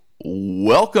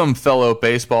Welcome, fellow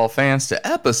baseball fans, to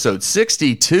episode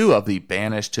 62 of the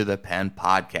Banished to the Pen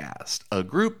podcast, a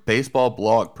group baseball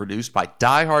blog produced by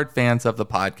diehard fans of the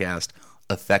podcast,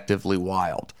 Effectively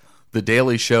Wild, the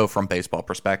daily show from Baseball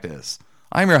Prospectus.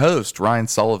 I'm your host, Ryan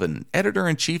Sullivan,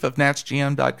 editor-in-chief of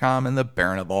NatsGM.com and the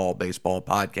Baron of all baseball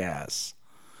podcasts.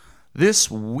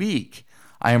 This week,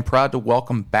 I am proud to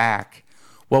welcome back,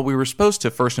 we were supposed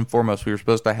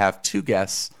to have two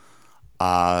guests,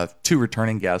 two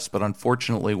returning guests, but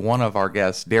unfortunately one of our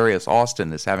guests, Darius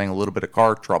Austin, is having a little bit of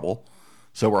car trouble,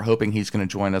 so we're hoping he's going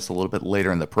to join us a little bit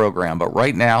later in the program. But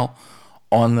right now,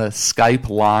 on the Skype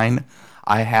line,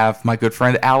 I have my good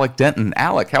friend Alec Denton.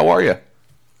 Alec, how are you?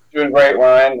 Doing great,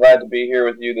 Ryan. Glad to be here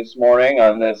with you this morning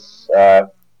on this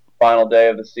final day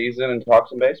of the season and talk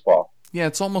some baseball. Yeah,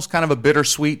 it's almost kind of a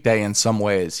bittersweet day in some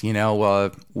ways. We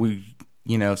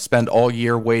spend all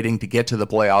year waiting to get to the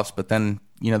playoffs, but then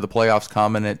the playoffs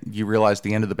come and you realize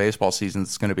the end of the baseball season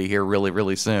is going to be here really,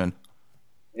 really soon.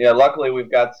 Yeah, luckily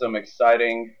we've got some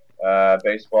exciting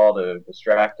baseball to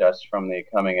distract us from the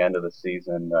coming end of the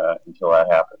season until that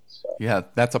happens. So. Yeah,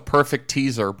 that's a perfect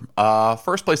teaser.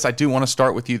 First place I do want to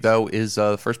start with you, though, is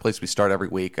the first place we start every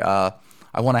week. I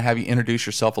want to have you introduce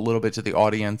yourself a little bit to the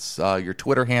audience, your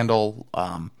Twitter handle,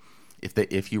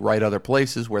 if you write other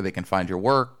places, where they can find your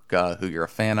work, who you're a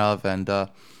fan of, and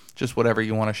just whatever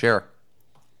you want to share.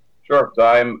 Sure. So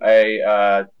I'm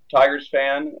a Tigers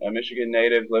fan, a Michigan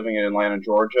native living in Atlanta,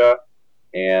 Georgia,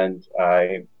 and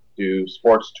I do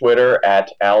sports Twitter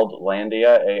at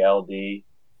Aldlandia,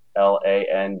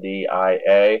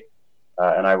 ALDLANDIA,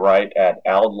 and I write at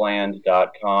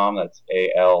aldland.com. That's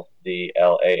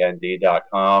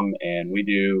ALDLAND.com, and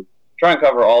we try and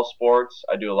cover all sports.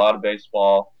 I do a lot of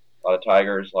baseball, a lot of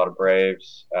Tigers, a lot of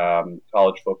Braves,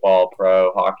 college football,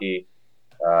 pro, hockey,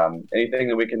 anything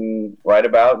that we can write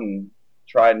about, and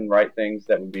try and write things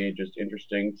that would be just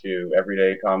interesting to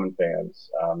everyday common fans.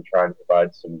 Try and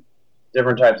provide some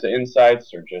different types of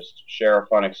insights or just share a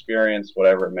fun experience,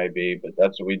 whatever it may be. But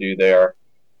that's what we do there,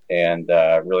 and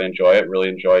really enjoy it. Really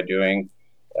enjoy doing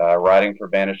writing for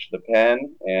Banished to the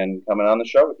Pen and coming on the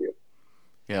show with you.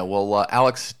 Yeah, well,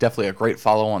 Alex, definitely a great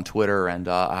follow on Twitter, and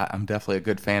I'm definitely a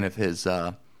good fan of his,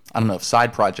 I don't know if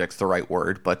side project's the right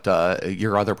word, but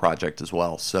your other project as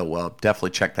well. So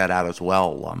definitely check that out as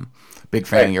well. Big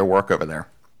fan of your work over there.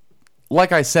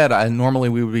 Like I said, normally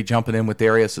we would be jumping in with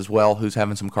Darius as well, who's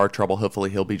having some car trouble. Hopefully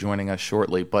he'll be joining us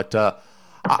shortly. But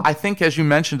I think, as you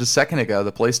mentioned a second ago,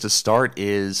 the place to start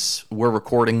is we're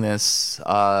recording this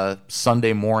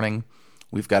Sunday morning.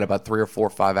 We've got about 3 or 4 or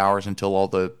 5 hours until all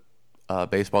the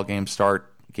baseball games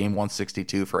start. Game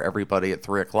 162 for everybody at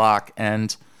 3 o'clock.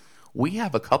 And we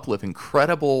have a couple of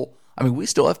incredible, we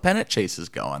still have pennant chases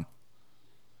going.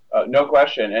 No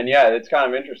question. And yeah, it's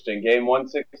kind of interesting. Game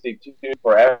 162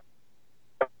 for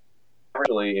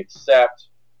everybody except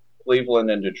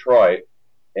Cleveland and Detroit,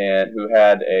 and who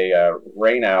had a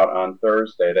rain out on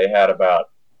Thursday. They had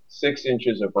about 6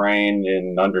 inches of rain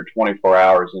in under 24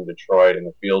 hours in Detroit, and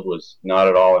the field was not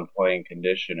at all in playing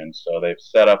condition. And so they've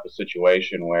set up a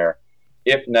situation where,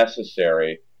 if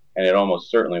necessary, and it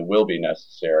almost certainly will be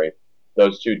necessary,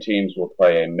 those two teams will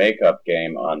play a makeup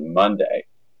game on Monday,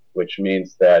 which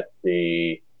means that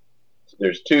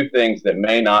there's two things that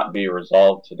may not be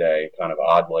resolved today, kind of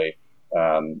oddly.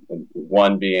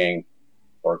 One being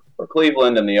for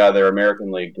Cleveland, and the other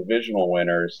American League divisional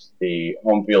winners, the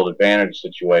home field advantage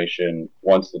situation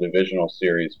once the divisional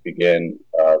series begin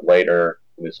later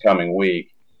this coming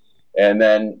week. And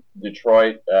then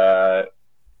Detroit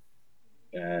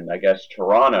and I guess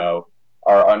Toronto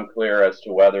are unclear as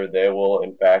to whether they will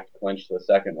in fact clinch the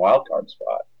second wildcard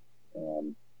spot.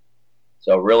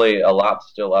 So really a lot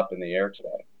still up in the air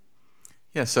today.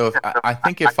 Yeah, so I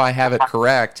think if I have it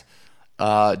correct,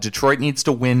 Detroit needs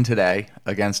to win today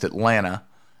against Atlanta,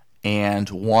 and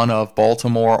one of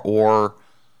Baltimore or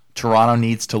Toronto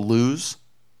needs to lose.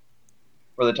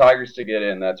 For the Tigers to get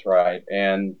in, that's right.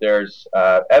 And there's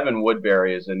Evan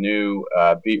Woodbury is a new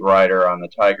beat writer on the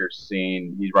Tigers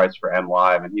scene. He writes for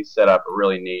MLive, and he set up a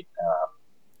really neat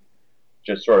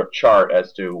just sort of chart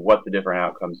as to what the different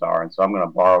outcomes are. And so I'm going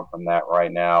to borrow from that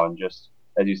right now. And just,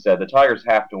 as you said, the Tigers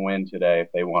have to win today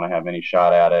if they want to have any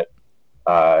shot at it.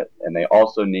 And they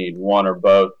also need one or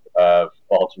both of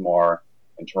Baltimore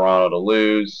and Toronto to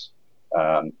lose.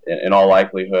 In all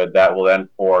likelihood, that will then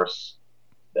force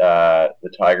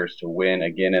the Tigers to win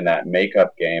again in that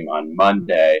makeup game on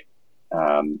Monday.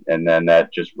 And then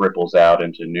that just ripples out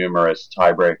into numerous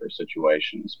tiebreaker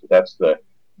situations. But that's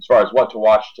as far as what to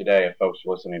watch today, if folks are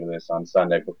listening to this on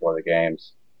Sunday before the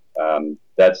games,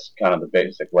 that's kind of the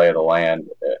basic lay of the land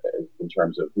in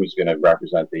terms of who's going to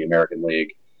represent the American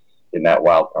League in that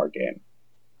wild card game.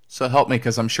 So help me,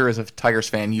 because I'm sure as a Tigers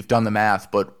fan, you've done the math,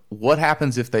 but what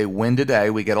happens if they win today,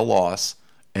 we get a loss,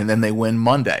 and then they win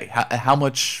Monday? How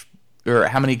much, or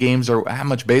how many games, or how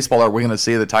much baseball are we going to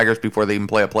see of the Tigers before they even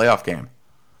play a playoff game?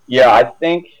 Yeah, I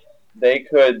think they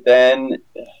could get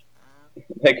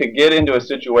into a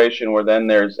situation where then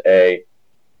there's a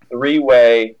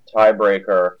three-way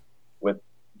tiebreaker with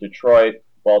Detroit,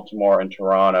 Baltimore, and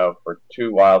Toronto for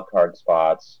 2 wild card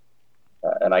spots.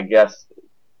 And I guess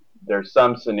there's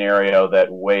some scenario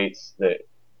that weights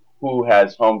who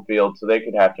has home field, so they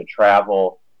could have to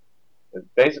travel.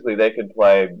 Basically, they could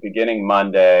play beginning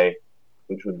Monday,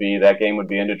 which would be, that game would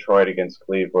be in Detroit against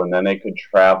Cleveland. Then they could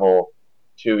travel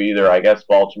to either, I guess,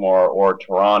 Baltimore or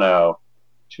Toronto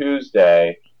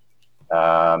Tuesday.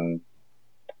 And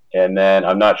then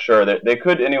I'm not sure that they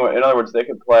could anyway. In other words, they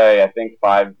could play, I think,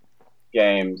 5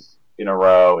 games in a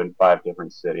row in 5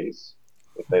 different cities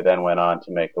if they then went on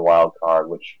to make the wild card,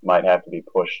 which might have to be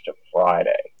pushed to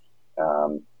Friday.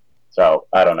 So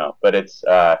I don't know, but it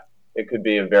could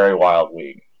be a very wild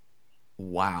week.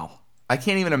 Wow. I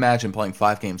can't even imagine playing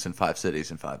 5 games in 5 cities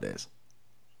in 5 days.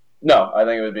 No, I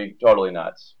think it would be totally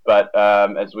nuts. But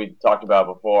as we talked about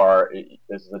before,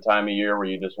 this is the time of year where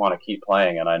you just want to keep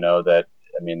playing, and I know that.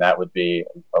 I mean, that would be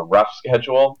a rough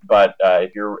schedule. But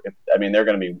they're going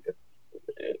to be,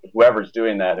 whoever's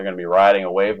doing that, they're going to be riding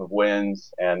a wave of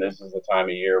wins, and this is the time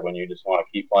of year when you just want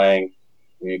to keep playing.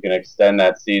 You can extend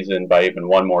that season by even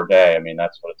one more day. I mean,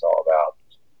 that's what it's all about.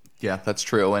 Yeah, that's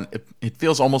true. And it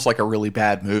feels almost like a really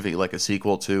bad movie, like a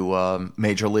sequel to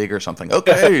Major League or something.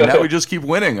 Okay, now we just keep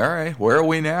winning. All right, where are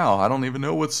we now? I don't even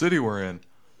know what city we're in.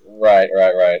 Right.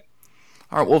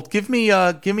 All right, well, give me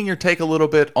your take a little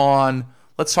bit on,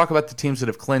 let's talk about the teams that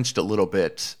have clinched a little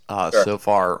bit Sure. so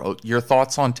far. Your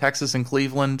thoughts on Texas and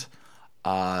Cleveland,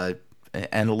 and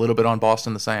a little bit on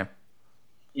Boston the same.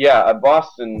 Yeah,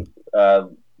 Boston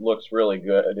looks really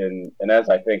good, and as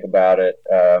I think about it,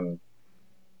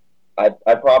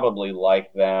 I probably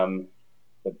like them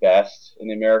the best in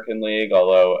the American League,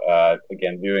 although,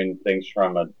 again, viewing things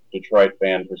from a Detroit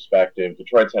fan perspective,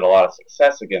 Detroit's had a lot of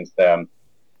success against them,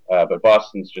 but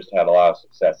Boston's just had a lot of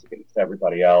success against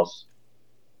everybody else.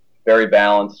 Very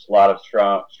balanced, a lot of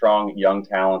strong young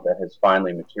talent that has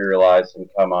finally materialized and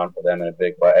come on for them in a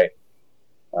big way.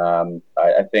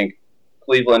 I think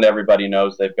Cleveland, everybody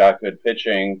knows they've got good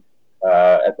pitching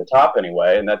at the top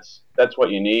anyway, and that's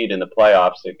what you need in the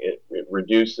playoffs. It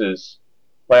reduces.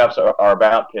 Playoffs are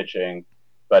about pitching,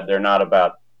 but they're not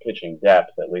about pitching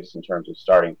depth, at least in terms of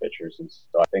starting pitchers. And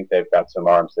so I think they've got some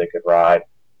arms they could ride.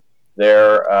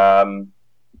 The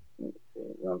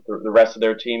rest of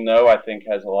their team, though, I think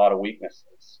has a lot of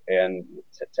weaknesses. And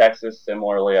Texas,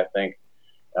 similarly, I think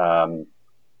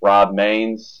Rob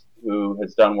Maines, who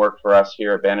has done work for us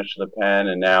here at Banished to the Pen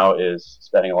and now is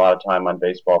spending a lot of time on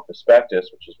Baseball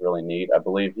Prospectus, which is really neat. I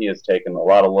believe he has taken a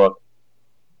lot of look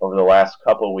over the last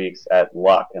couple of weeks at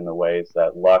luck and the ways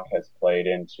that luck has played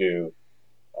into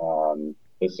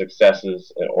the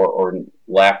successes or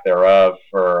lack thereof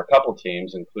for a couple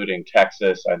teams, including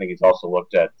Texas. I think he's also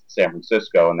looked at San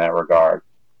Francisco in that regard.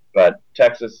 But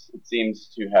Texas seems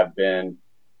to have been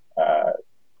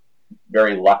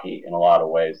very lucky in a lot of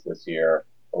ways this year.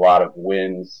 A lot of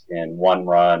wins in one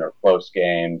run or close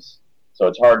games. So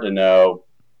it's hard to know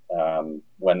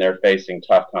when they're facing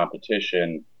tough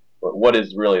competition, what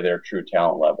is really their true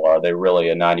talent level. Are they really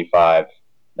a 95,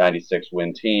 96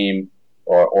 win team,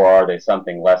 or are they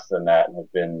something less than that and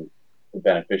have been the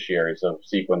beneficiaries of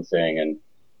sequencing and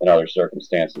other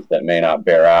circumstances that may not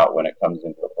bear out when it comes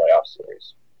into the playoff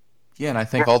series? Yeah, and I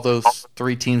think all those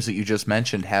 3 teams that you just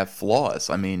mentioned have flaws.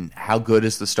 I mean, how good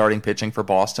is the starting pitching for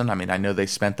Boston? I mean, I know they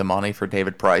spent the money for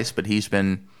David Price, but he's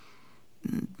been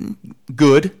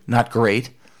good, not great.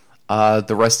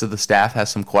 The rest of the staff has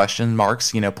some question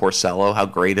marks. Porcello, how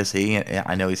great is he?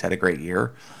 I know he's had a great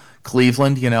year.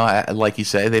 Cleveland, like you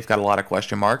say, they've got a lot of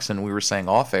question marks, and we were saying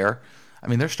off air, I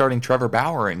mean, they're starting Trevor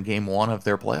Bauer in game 1 of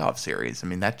their playoff series. I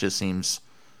mean, that just seems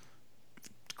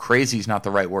crazy is not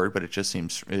the right word, but it just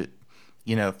seems,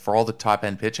 for all the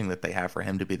top-end pitching that they have, for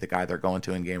him to be the guy they're going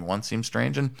to in game 1 seems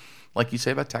strange. And like you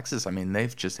say about Texas, I mean,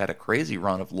 they've just had a crazy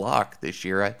run of luck this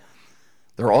year.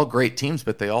 They're all great teams,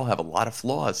 but they all have a lot of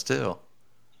flaws, too.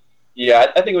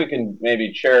 Yeah, I think we can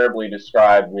maybe charitably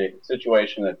describe the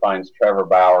situation that finds Trevor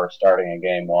Bauer starting in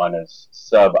game 1 as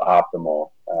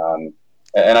suboptimal.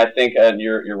 And I think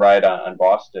you're right on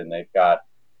Boston. They've got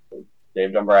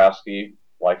Dave Dombrowski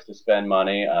likes to spend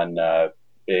money on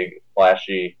big,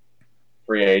 flashy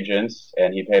free agents,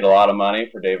 and he paid a lot of money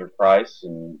for David Price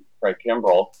and Craig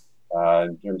Kimbrell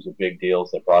in terms of big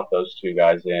deals that brought those 2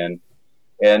 guys in.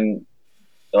 And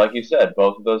like you said,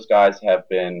 both of those guys have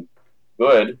been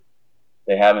good.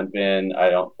 They haven't been, I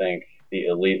don't think, the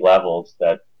elite levels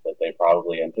that they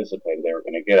probably anticipated they were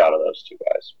going to get out of those two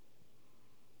guys.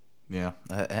 Yeah,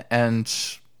 and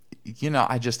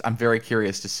I'm very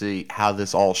curious to see how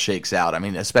this all shakes out. I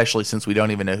mean, especially since we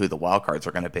don't even know who the wild cards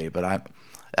are going to be. But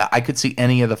I could see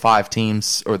any of the 5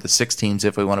 teams or the 6 teams,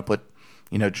 if we want to put,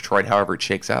 Detroit, however it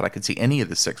shakes out. I could see any of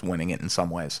the 6 winning it in some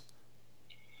ways.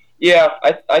 Yeah,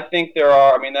 I think there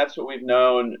are. I mean, that's what we've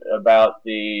known about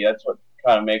that's what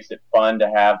kind of makes it fun to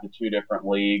have the 2 different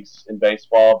leagues in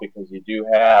baseball, because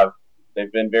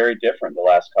they've been very different the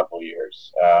last couple of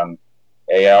years.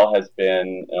 AL has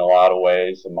been, in a lot of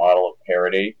ways, a model of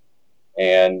parity,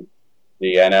 and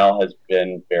the NL has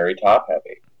been very top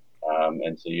heavy.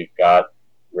 And so you've got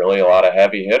really a lot of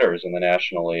heavy hitters in the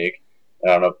National League. I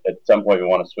don't know if at some point we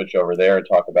want to switch over there and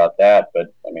talk about that,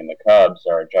 but I mean, the Cubs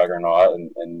are a juggernaut,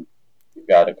 and you've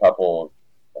got a couple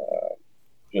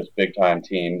just big time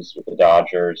teams with the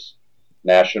Dodgers.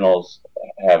 Nationals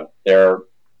have their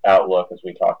outlook, as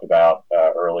we talked about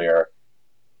earlier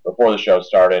before the show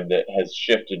started, that has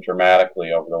shifted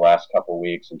dramatically over the last couple of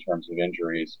weeks in terms of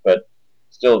injuries, but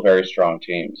still a very strong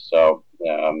team. So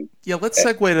yeah, let's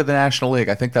segue to the National League.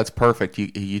 I think that's perfect.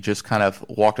 You just kind of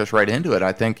walked us right into it.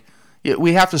 I think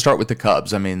we have to start with the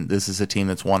Cubs. I mean, this is a team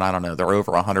that's won, I don't know, they're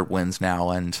over 100 wins now,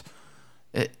 and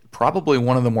probably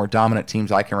one of the more dominant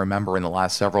teams I can remember in the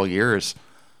last several years.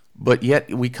 But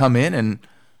yet we come in and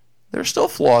there's still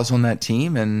flaws on that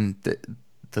team, and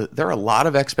there are a lot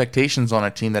of expectations on a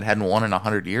team that hadn't won in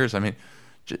 100 years. I mean,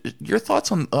 your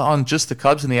thoughts on just the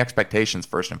Cubs and the expectations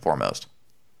first and foremost.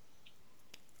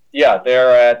 Yeah,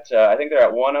 they're at I think they're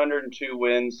at 102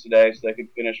 wins today, so they could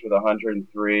finish with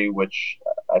 103, which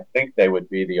I think they would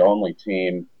be the only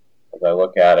team, as I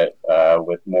look at it,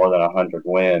 with more than 100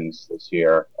 wins this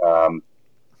year. Yeah,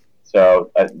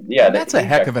 and that's a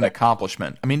heck of an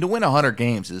accomplishment. I mean, to win 100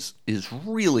 games is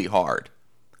really hard.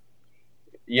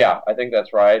 Yeah, I think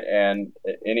that's right, and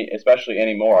especially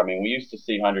anymore. I mean, we used to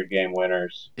see 100-game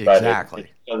winners, exactly. But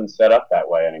it doesn't set up that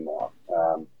way anymore.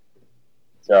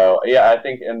 So yeah, I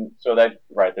think, and so that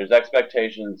right, there's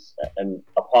expectations and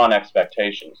upon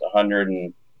expectations.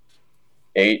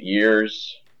 108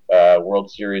 years World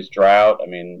Series drought. I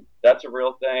mean, that's a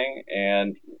real thing,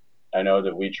 and I know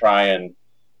that we try and,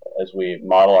 as we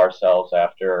model ourselves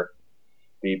after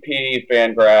BP,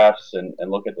 Fangraphs, and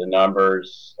look at the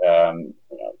numbers.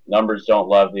 Numbers don't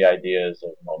love the ideas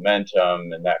of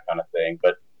momentum and that kind of thing,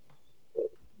 but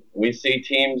we see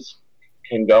teams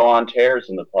can go on tears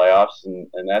in the playoffs,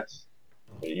 and that's,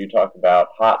 you talk about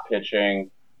hot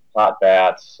pitching, hot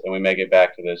bats, and we may get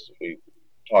back to this if we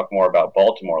talk more about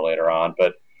Baltimore later on,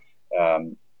 but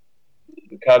the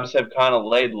Cubs have kind of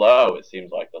laid low, it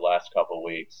seems like, the last couple of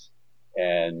weeks,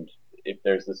 and if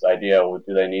there's this idea, well,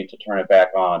 do they need to turn it back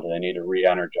on? Do they need to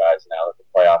re-energize now that the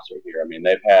playoffs are here? I mean,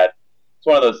 it's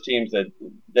one of those teams that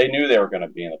they knew they were going to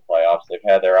be in the playoffs. They've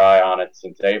had their eye on it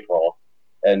since April,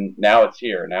 and now it's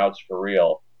here. Now it's for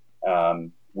real.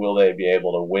 Will they be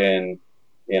able to win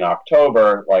in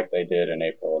October like they did in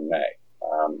April and May?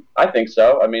 I think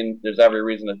so. I mean, there's every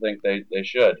reason to think they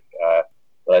should.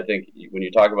 But I think when you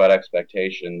talk about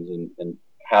expectations and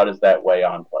how does that weigh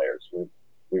on players,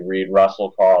 we read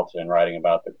Russell Carlton writing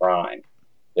about the grind.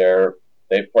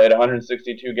 They've played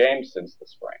 162 games since the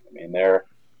spring. I mean, they're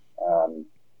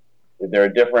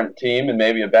a different team and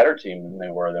maybe a better team than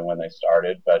they were when they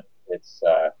started, but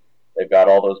they've got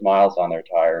all those miles on their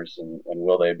tires, and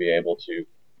will they be able to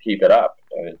keep it up?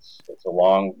 And it's a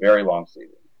long, very long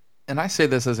season. And I say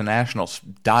this as a Nationals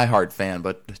diehard fan,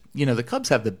 but the Cubs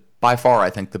have by far, I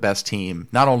think, the best team,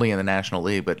 not only in the National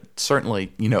League, but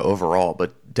certainly overall,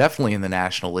 but definitely in the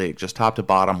National League, just top to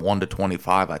bottom, 1 to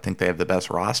 25. I think they have the best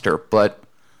roster. But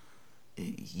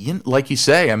like you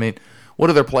say, I mean, what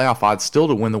are their playoff odds still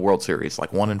to win the World Series?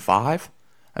 Like 1 in 5?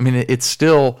 I mean, it's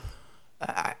still,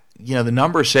 the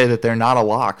numbers say that they're not a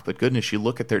lock, but goodness, you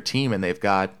look at their team and they've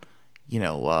got,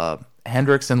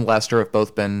 Hendricks and Lester have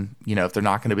both been, if they're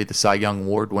not going to be the Cy Young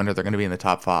Award winner, they're going to be in the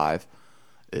top 5.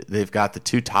 They've got the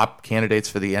 2 top candidates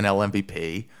for the NL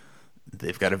MVP.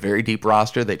 They've got a very deep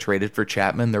roster. They traded for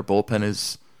Chapman. Their bullpen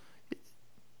is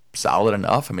solid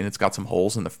enough. I mean, it's got some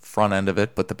holes in the front end of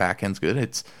it, but the back end's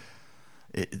good.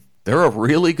 They're a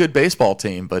really good baseball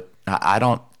team, but I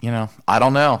don't know.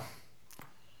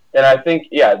 And I think,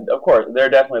 yeah, of course, they're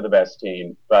definitely the best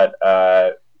team, but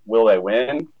will they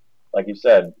win? Like you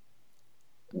said,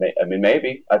 I mean,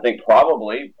 maybe. I think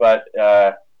probably, but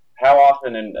how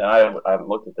often, and I haven't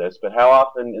looked at this, but how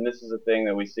often, and this is a thing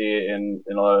that we see in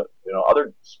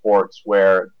other sports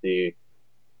where the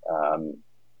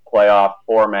playoff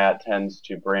format tends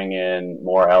to bring in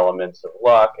more elements of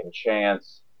luck and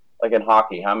chance. Like in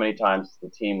hockey, how many times does the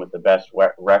team with the best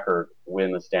record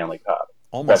win the Stanley Cup?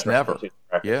 Almost never.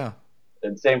 Yeah.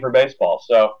 And same for baseball.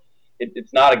 So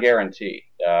it's not a guarantee.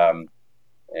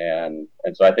 And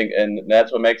so I think, and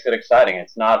that's what makes it exciting.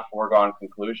 It's not a foregone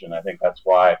conclusion. I think that's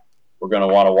why we're going to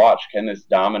want to watch. Can this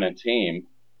dominant team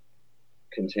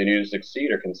continue to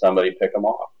succeed, or can somebody pick them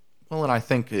off? Well, and I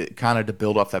think kind of to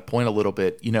build off that point a little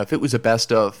bit, if it was a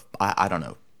best of, I don't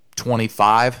know,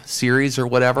 25 series or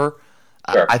whatever,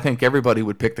 sure. I think everybody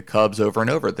would pick the Cubs over and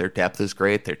over. Their depth is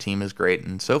great, their team is great,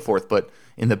 and so forth. But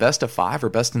in the best of 5 or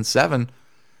best in 7,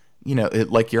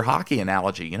 like your hockey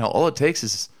analogy, all it takes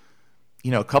is,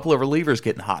 a couple of relievers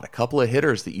getting hot, a couple of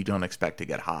hitters that you don't expect to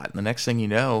get hot. And the next thing you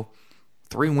know,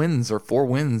 3 wins or 4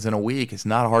 wins in a week is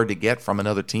not hard to get from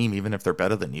another team, even if they're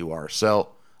better than you are. So,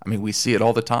 we see it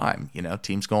all the time.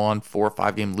 Teams go on 4 or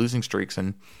 5 game losing streaks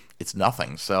and it's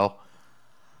nothing. So,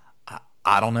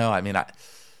 I don't know.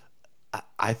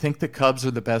 I think the Cubs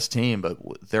are the best team, but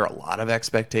there are a lot of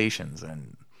expectations.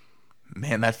 And,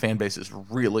 man, that fan base is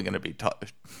really going to be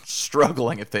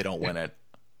struggling if they don't win it.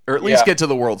 Or at least get to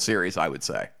the World Series, I would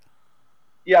say.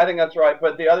 Yeah, I think that's right.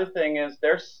 But the other thing is,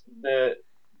 there's the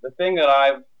thing that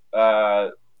I've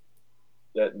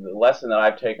the lesson that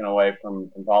I've taken away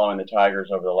from following the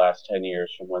Tigers over the last 10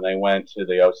 years, from when they went to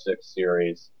the 2006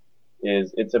 series,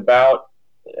 is it's about,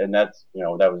 and that's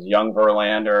that was young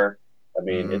Verlander.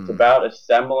 It's about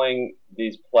assembling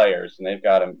these players, and they've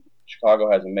got Chicago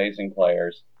has amazing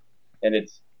players, and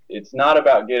it's not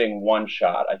about getting one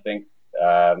shot. I think.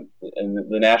 And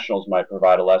the Nationals might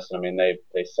provide a lesson.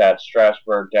 They sat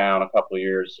Strasburg down a couple of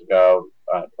years ago,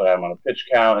 put him on a pitch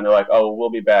count, and they're like, "Oh, we'll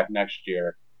be back next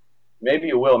year." Maybe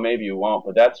you will, maybe you won't,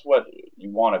 but that's what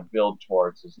you want to build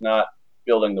towards. It's not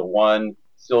building the one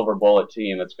silver bullet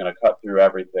team that's going to cut through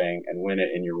everything and win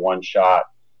it in your one shot.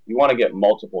 You want to get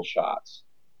multiple shots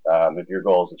if your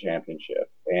goal is a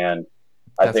championship. And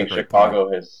I think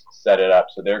Chicago has set it up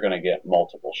so they're going to get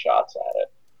multiple shots at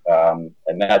it.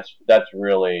 And that's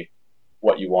really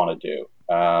what you want to do.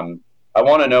 I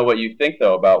want to know what you think,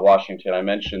 though, about Washington. I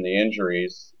mentioned the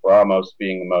injuries, Ramos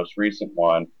being the most recent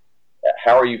one.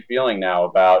 How are you feeling now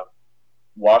about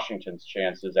Washington's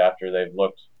chances after they've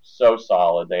looked so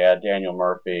solid? They had Daniel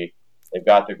Murphy. They've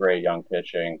got the great young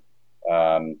pitching.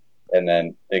 And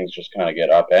then things just kind of get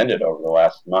upended over the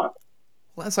last month.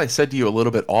 Well, as I said to you a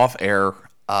little bit off air,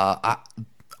 I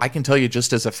can tell you,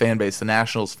 just as a fan base, the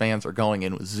Nationals fans are going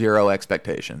in with zero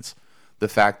expectations. The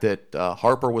fact that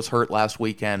Harper was hurt last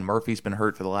weekend, Murphy's been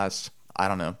hurt for the last,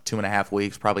 2.5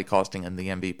 weeks, probably costing him the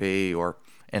MVP or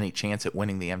any chance at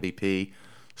winning the MVP.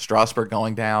 Strasburg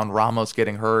going down, Ramos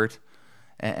getting hurt,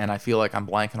 and I feel like I'm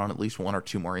blanking on at least 1 or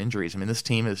 2 more injuries. This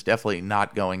team is definitely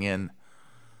not going in,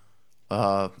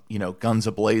 guns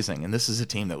a-blazing. And this is a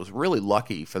team that was really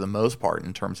lucky for the most part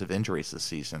in terms of injuries this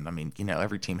season.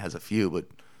 Every team has a few, but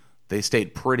they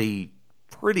stayed pretty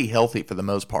healthy for the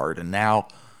most part. And now,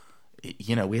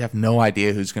 we have no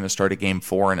idea who's going to start a Game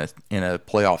 4 in a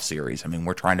playoff series.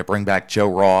 We're trying to bring back Joe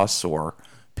Ross or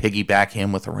piggyback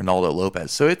him with a Ronaldo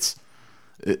Lopez. So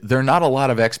there are not a lot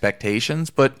of expectations,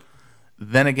 but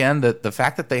then again, the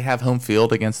fact that they have home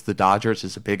field against the Dodgers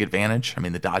is a big advantage.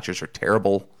 The Dodgers are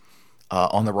terrible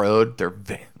on the road. They're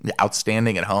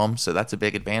outstanding at home, so that's a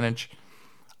big advantage.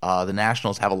 The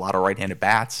Nationals have a lot of right-handed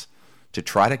bats to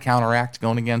try to counteract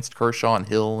going against Kershaw and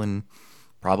Hill in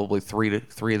probably three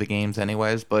of the games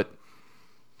anyways. But,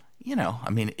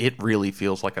 it really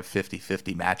feels like a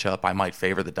 50-50 matchup. I might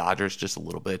favor the Dodgers just a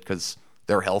little bit because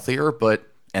they're healthier,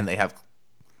 and they have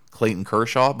Clayton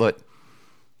Kershaw. But,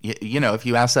 if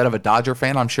you ask that of a Dodger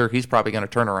fan, I'm sure he's probably going to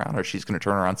turn around, or she's going to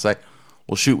turn around and say,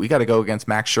 well, shoot, we got to go against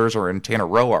Max Scherzer and Tanner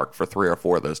Roark for 3 or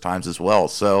 4 of those times as well.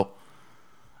 So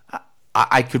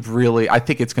I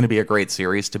think it's going to be a great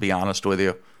series, to be honest with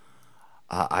you.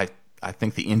 I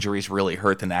think the injuries really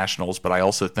hurt the Nationals, but I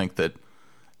also think that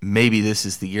maybe this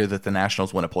is the year that the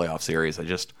Nationals win a playoff series.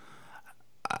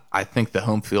 I think the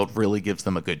home field really gives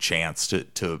them a good chance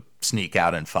to sneak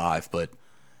out in 5, but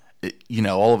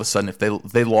all of a sudden if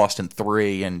they lost in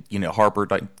 3 and Harper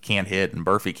can't hit and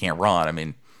Murphy can't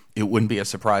run, it wouldn't be a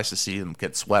surprise to see them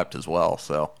get swept as well.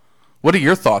 So, what are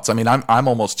your thoughts? I'm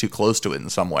almost too close to it in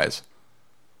some ways.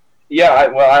 Yeah,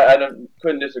 I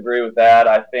couldn't disagree with that.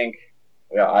 I think,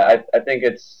 I think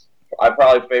I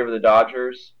probably favor the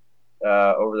Dodgers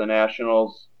over the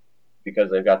Nationals because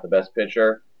they've got the best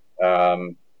pitcher,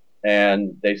 and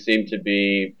they seem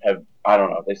to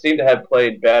have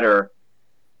played better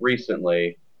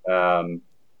recently.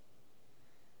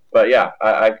 but yeah,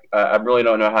 I really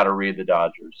don't know how to read the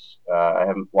Dodgers. I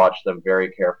haven't watched them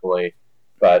very carefully,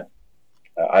 but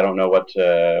I don't know what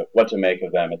to make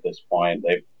of them at this point.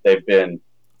 They've been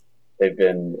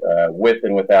with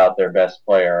and without their best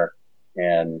player,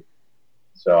 and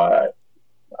so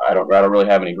I don't really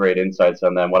have any great insights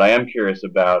on them. What I am curious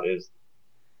about is,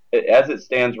 as it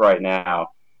stands right now,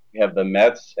 you have the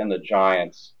Mets and the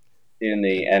Giants in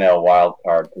the NL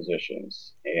wildcard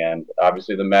positions, and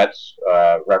obviously the Mets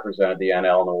represented the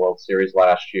NL in the World Series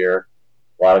last year.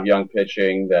 A lot of young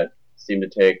pitching that seemed to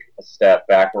take a step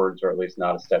backwards, or at least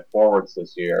not a step forwards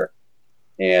this year.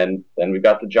 And then we've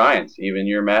got the Giants, even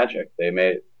year magic.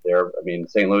 St.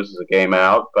 Louis is a game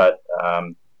out, but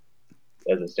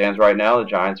as it stands right now, the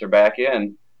Giants are back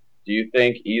in. Do you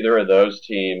think either of those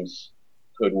teams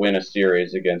could win a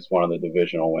series against one of the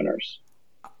divisional winners?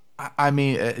 I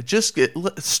mean,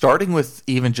 starting with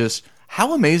even just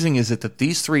how amazing is it that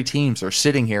these three teams are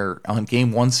sitting here on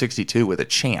game 162 with a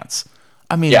chance?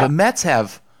 I mean, Yeah. the Mets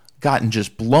have gotten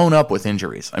just blown up with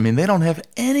injuries. I mean, they don't have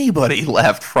anybody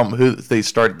left from who they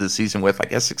started the season with, I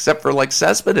guess, except for like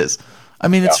Cespedes. I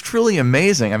mean, it's truly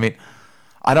amazing. I mean,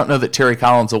 I don't know that Terry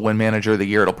Collins will win Manager of the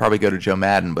Year. It'll probably go to Joe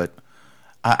Madden, but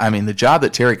I mean, the job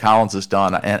that Terry Collins has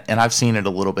done, and I've seen it a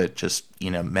little bit, just,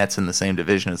 Mets in the same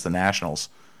division as the Nationals.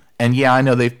 And yeah, I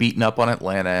know they've beaten up on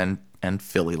Atlanta and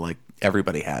Philly like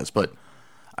everybody has, but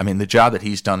I mean, the job that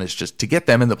he's done is just to get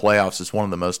them in the playoffs is one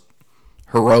of the most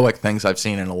heroic things I've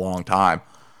seen in a long time.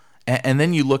 And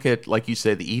then you look at, like you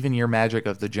say, the even year magic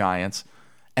of the Giants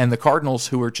and the Cardinals,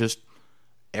 who are just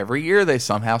every year they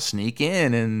somehow sneak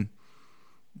in, and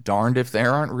darned if they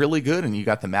aren't really good. And you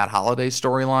got the Matt Holliday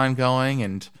storyline going,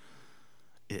 and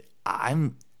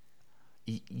there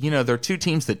are two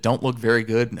teams that don't look very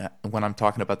good when I'm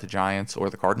talking about the Giants or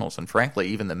the Cardinals, and frankly,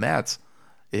 even the Mets,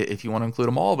 if you want to include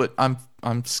them all. But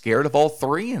I'm scared of all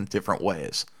three in different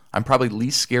ways. I'm probably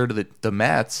least scared of the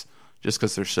Mets just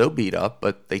because they're so beat up,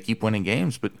 but they keep winning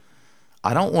games. But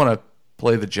I don't want to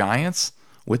play the Giants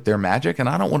with their magic, and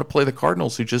I don't want to play the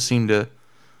Cardinals, who just seem to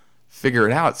figure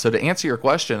it out. So to answer your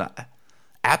question,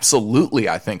 absolutely,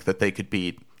 I think that they could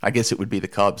beat. I guess it would be the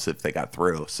Cubs if they got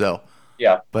through. So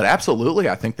Yeah. but absolutely,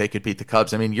 I think they could beat the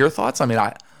Cubs. I mean, your thoughts? I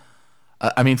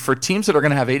mean, for teams that are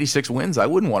going to have 86 wins, I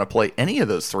wouldn't want to play any of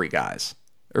those three guys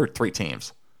or three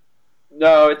teams.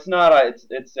 No, it's not.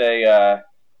 It's a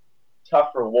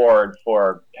tough reward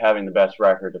for having the best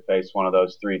record to face one of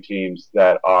those three teams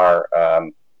that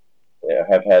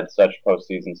have had such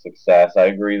postseason success. I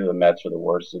agree that the Mets are the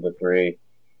worst of the three.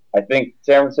 I think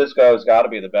San Francisco has got to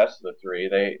be the best of the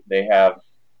three. They have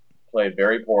played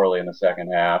very poorly in the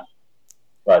second half,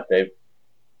 but they've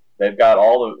got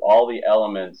all the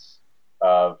elements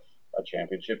of a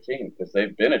championship team, because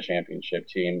they've been a championship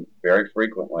team very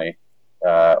frequently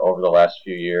over the last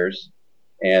few years,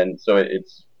 and so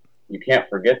you can't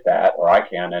forget that, or I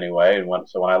can't anyway. And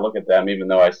so when I look at them, even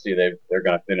though I see they're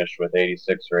going to finish with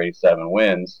 86 or 87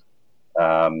 wins,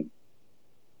 I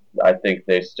think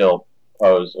they still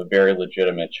pose a very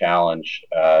legitimate challenge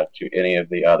to any of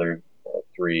the other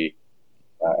three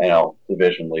NL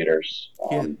division leaders.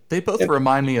 They both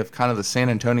remind me of kind of the San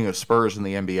Antonio Spurs in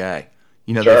the NBA.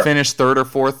 Sure. They finished third or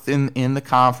fourth in the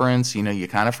conference. You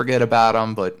kind of forget about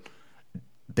them, but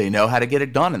they know how to get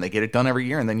it done, and they get it done every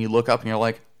year. And then you look up and you're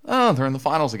like, oh, they're in the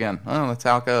finals again. Oh, that's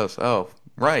how it goes. Oh,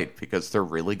 right, because they're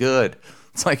really good.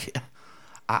 It's like,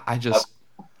 I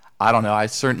don't know. I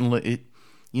certainly,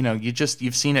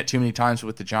 you've seen it too many times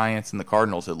with the Giants and the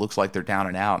Cardinals. It looks like they're down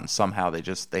and out, and somehow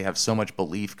they have so much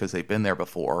belief because they've been there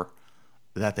before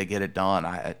that they get it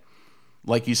done.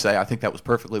 Like you say, I think that was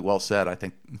perfectly well said. I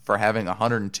think for having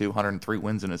 102, 103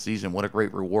 wins in a season, what a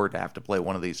great reward to have to play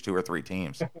one of these two or three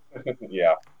teams.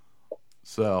 Yeah.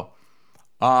 So,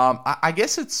 I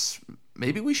guess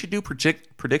maybe we should do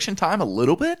prediction time a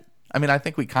little bit. I mean, I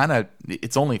think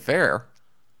it's only fair.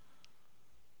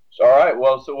 All right.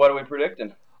 Well, so what are we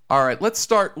predicting? All right, let's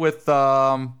start with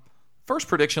first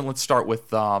prediction. Let's start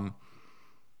with all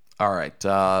right.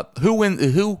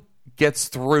 Who gets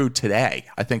through today?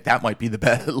 I think that might be the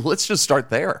best. Let's just start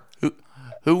there.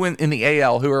 Who in the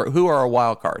AL? Who are our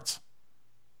wild cards?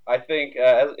 I think,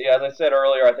 as I said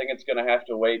earlier, I think it's going to have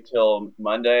to wait till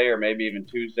Monday or maybe even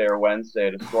Tuesday or Wednesday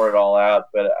to sort it all out.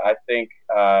 But I think,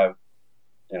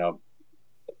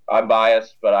 I'm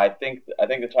biased, but I think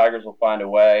the Tigers will find a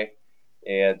way,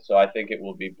 and so I think it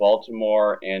will be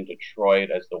Baltimore and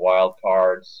Detroit as the wild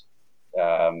cards,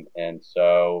 and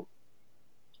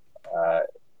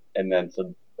then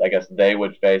I guess they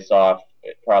would face off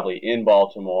probably in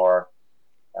Baltimore.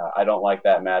 I don't like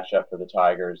that matchup for the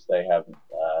Tigers. They have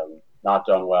not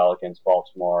done well against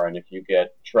Baltimore. And if you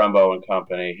get Trumbo and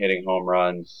company hitting home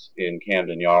runs in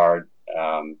Camden Yard,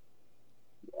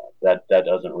 that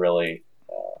doesn't really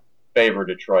favor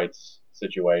Detroit's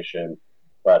situation.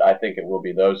 But I think it will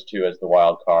be those two as the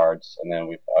wild cards, and then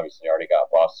we've obviously already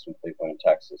got Boston, Cleveland, and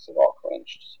Texas have all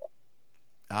clinched. So.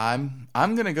 I'm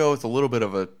going to go with a little bit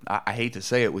of I hate to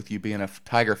say it with you being a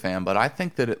Tiger fan, but I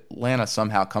think that Atlanta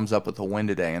somehow comes up with a win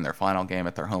today in their final game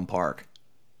at their home park.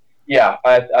 Yeah,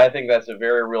 I think that's a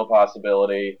very real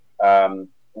possibility.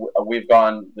 We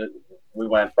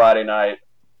went Friday night,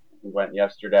 we went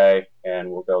yesterday, and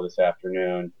we'll go this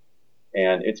afternoon.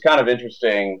 And it's kind of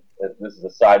interesting. This is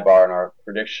a sidebar in our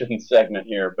prediction segment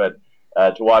here, but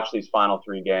to watch these final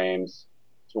three games,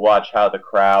 to watch how the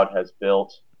crowd has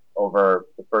built over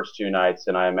the first two nights,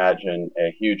 and I imagine a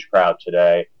huge crowd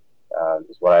today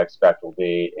is what I expect will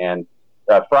be. And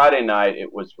Friday night,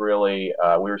 it was really,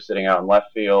 we were sitting out in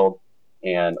left field,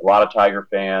 and a lot of Tiger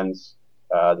fans.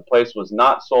 The place was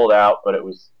not sold out, but it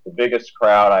was the biggest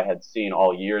crowd I had seen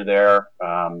all year there.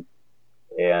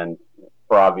 And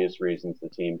for obvious reasons, the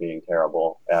team being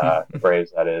terrible, the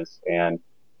Braves, that is. And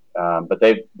but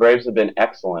Braves have been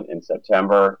excellent in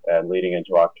September and leading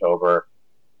into October.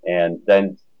 And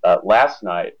then last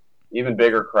night, even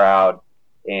bigger crowd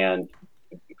and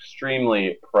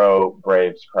extremely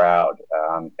pro-Braves crowd.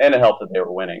 And it helped that they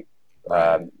were winning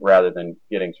rather than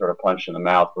getting sort of punched in the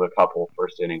mouth with a couple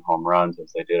first-inning home runs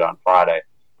as they did on Friday.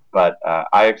 But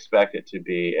I expect it to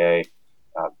be a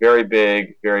very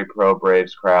big, very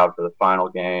pro-Braves crowd for the final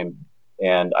game.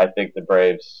 And I think the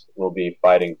Braves will be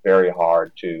fighting very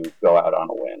hard to go out on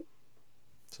a win.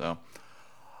 So,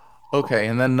 okay,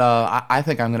 and then I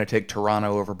think I'm going to take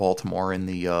Toronto over Baltimore in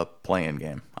the play-in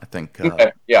game. I think,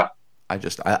 yeah.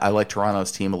 I like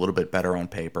Toronto's team a little bit better on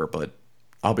paper, but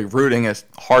I'll be rooting as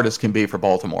hard as can be for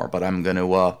Baltimore. But I'm going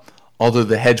to, I'll do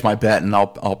the hedge my bet, and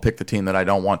I'll pick the team that I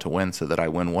don't want to win, so that I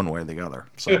win one way or the other.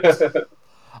 So,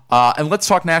 and let's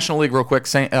talk National League real quick.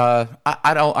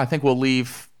 I think we'll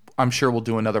leave. I'm sure we'll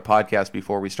do another podcast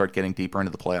before we start getting deeper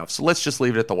into the playoffs. So let's just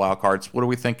leave it at the wild cards. What are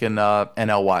we thinking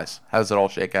NL wise? How does it all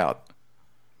shake out?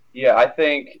 Yeah, I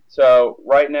think so.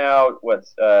 Right now,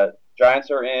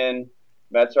 Giants are in,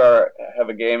 Mets have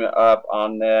a game up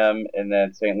on them, and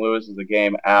then St. Louis is a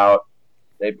game out.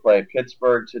 They play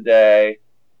Pittsburgh today.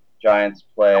 Giants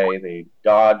play the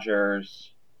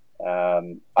Dodgers.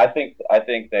 I think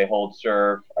they hold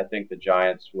serve. I think the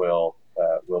Giants will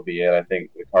be in. I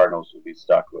think the Cardinals will be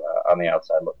stuck on the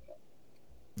outside looking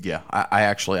in. Yeah,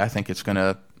 I think it's going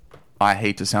to. I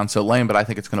hate to sound so lame, but I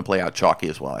think it's going to play out chalky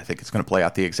as well. I think it's going to play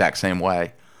out the exact same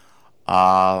way.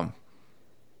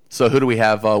 So who do we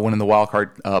have winning the wild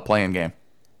card play-in game?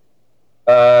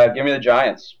 Give me the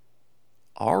Giants.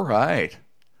 All right.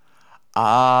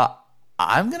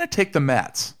 I'm going to take the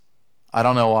Mets. I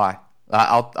don't know why.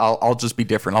 I'll just be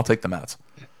different. I'll take the Mets.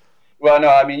 Well, no,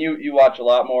 I mean you watch a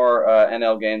lot more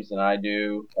NL games than I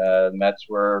do. Mets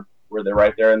were they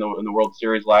right there in the World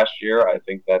Series last year. I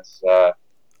think that'll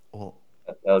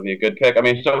be a good pick. I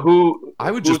mean, so who?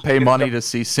 I would just pay money to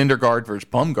see Syndergaard versus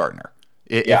Bumgarner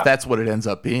if that's what it ends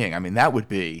up being. I mean, that would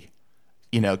be,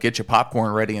 get your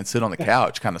popcorn ready and sit on the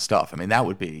couch kind of stuff. I mean, that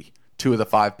would be 2 of the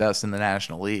 5 best in the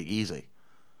National League, easy.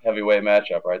 Heavyweight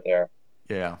matchup right there.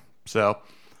 Yeah. So,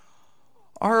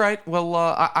 all right. Well,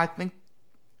 I think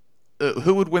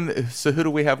who would win? So who do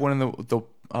we have winning the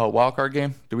wild card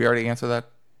game? Did we already answer that?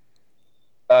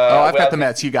 I've got the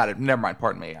Mets. You got it. Never mind.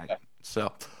 Pardon me.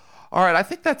 So, all right. I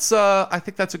think that's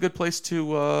a good place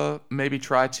to maybe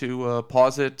try to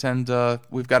pause it, and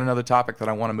we've got another topic that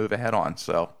I want to move ahead on.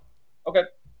 So, okay.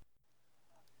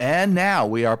 And now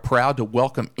we are proud to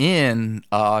welcome in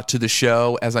to the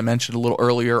show, as I mentioned a little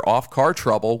earlier, off car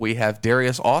trouble. We have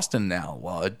Darius Austin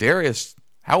now. Darius,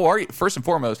 how are you? First and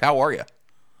foremost, how are you?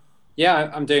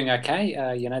 Yeah, I'm doing okay.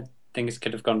 Things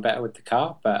could have gone better with the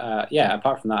car, but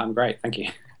apart from that, I'm great. Thank you.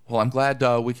 Well, I'm glad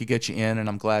we could get you in, and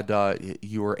I'm glad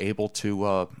you were able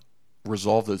to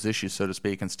resolve those issues, so to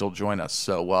speak, and still join us.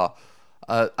 So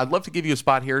I'd love to give you a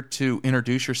spot here to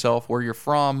introduce yourself, where you're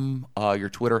from, your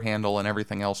Twitter handle, and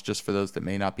everything else, just for those that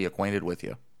may not be acquainted with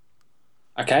you.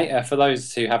 Okay, for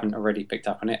those who haven't already picked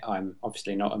up on it, I'm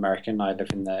obviously not American. I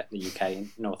live in the UK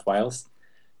in North Wales.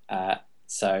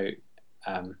 It's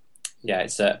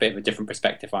a bit of a different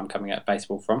perspective I'm coming at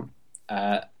baseball from.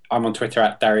 I'm on Twitter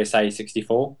at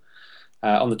DariusA64.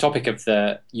 On the topic of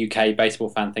the UK baseball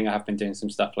fan thing, I have been doing some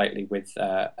stuff lately with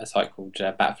a site called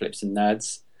Bat Flips and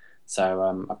Nerds.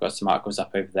 So I've got some articles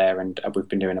up over there, and we've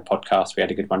been doing a podcast. We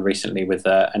had a good one recently with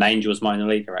an Angels minor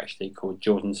leaguer, actually, called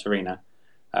Jordan Serena,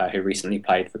 who recently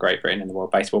played for Great Britain in the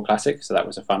World Baseball Classic. So that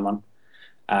was a fun one.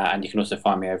 And you can also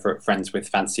find me over at Friends with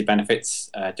Fantasy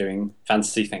Benefits doing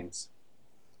fantasy things.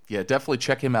 Yeah, definitely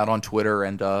check him out on Twitter.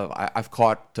 And I've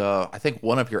caught, I think,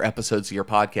 one of your episodes of your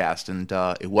podcast, and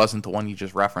it wasn't the one you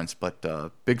just referenced, but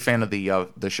big fan of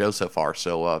the show so far.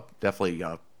 So definitely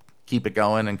keep it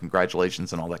going, and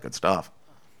congratulations and all that good stuff.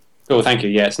 Cool, thank you.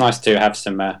 Yeah, it's nice to have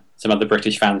some other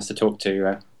British fans to talk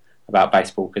to about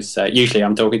baseball, because usually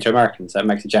I'm talking to Americans, so it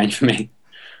makes a change for me.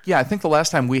 Yeah, I think the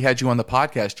last time we had you on the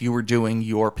podcast, you were doing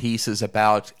your pieces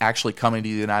about actually coming to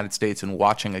the United States and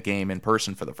watching a game in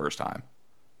person for the first time.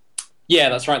 Yeah,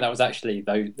 that's right. That was actually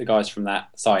the guys from that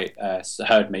site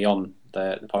heard me on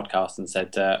the podcast and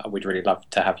said, we'd really love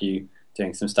to have you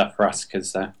doing some stuff for us,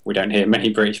 because we don't hear many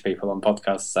British people on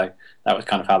podcasts. So that was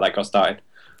kind of how that got started.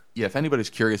 Yeah, if anybody's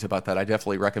curious about that, I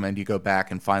definitely recommend you go back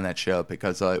and find that show,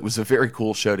 because it was a very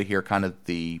cool show to hear kind of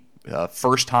the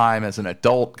first time as an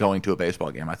adult going to a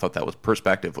baseball game. I thought that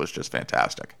perspective was just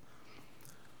fantastic.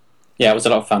 Yeah, it was a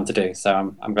lot of fun to do,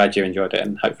 so I'm glad you enjoyed it,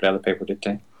 and hopefully other people did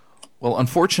too. Well,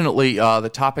 unfortunately,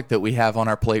 the topic that we have on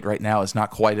our plate right now is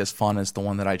not quite as fun as the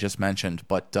one that I just mentioned,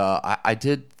 but I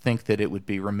did think that it would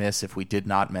be remiss if we did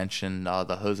not mention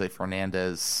the Jose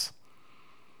Fernandez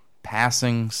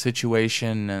passing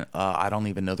situation. I don't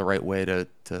even know the right way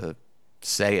to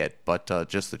say it, but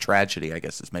just the tragedy, I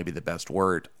guess, is maybe the best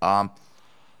word. I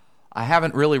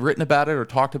haven't really written about it or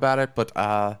talked about it, but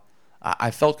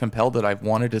I felt compelled that I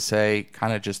wanted to say,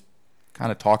 kind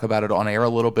of talk about it on air a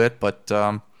little bit, but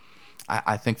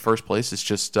I think first place is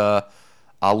just,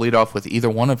 I'll lead off with either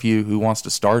one of you who wants to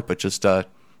start, but just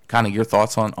kind of your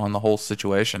thoughts on the whole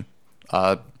situation.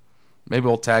 Maybe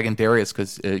we'll tag in Darius,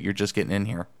 because you're just getting in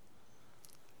here.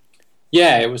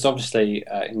 Yeah, it was obviously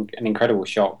an incredible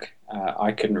shock.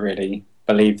 I couldn't really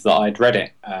believe that I'd read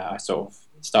it. I sort of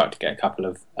started to get a couple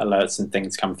of alerts and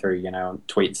things come through, on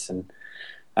tweets, and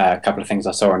a couple of things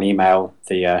I saw on email,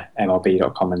 the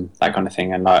MLB.com and that kind of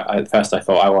thing. And at first I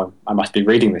thought, oh, I must be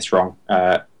reading this wrong,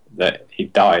 that he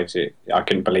died. I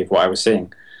couldn't believe what I was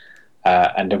seeing.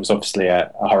 And it was obviously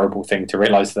a horrible thing to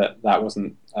realise that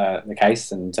wasn't the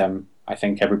case. And I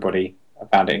think everybody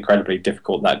found it incredibly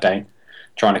difficult that day,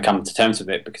 trying to come to terms with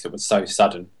it, because it was so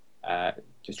sudden.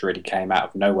 Just really came out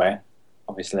of nowhere,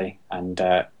 obviously. And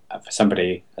for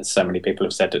somebody, as so many people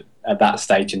have said, at that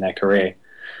stage in their career,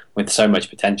 with so much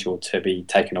potential to be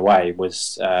taken away,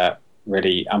 was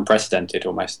really unprecedented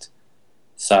almost.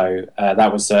 So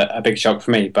that was a big shock for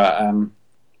me. But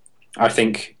I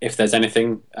think if there's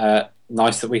anything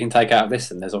nice that we can take out of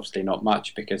this, and there's obviously not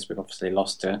much, because we've obviously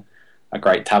lost a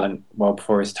great talent well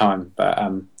before his time. But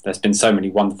there's been so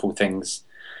many wonderful things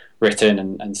written,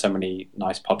 and so many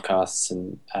nice podcasts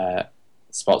and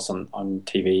spots on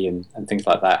TV and things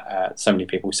like that. So many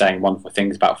people saying wonderful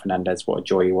things about Fernandez, what a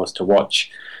joy he was to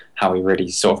watch, how he really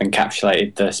sort of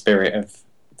encapsulated the spirit of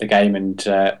the game, and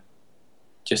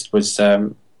just was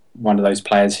one of those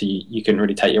players who you couldn't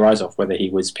really take your eyes off, whether he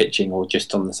was pitching or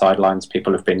just on the sidelines.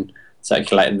 People have been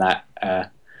circulating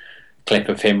that clip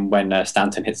of him when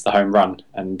Stanton hits the home run,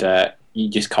 and you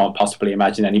just can't possibly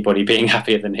imagine anybody being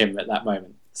happier than him at that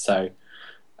moment. So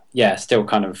yeah, still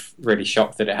kind of really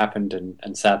shocked that it happened,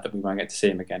 and sad that we won't get to see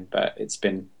him again. But it's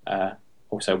been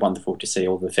also wonderful to see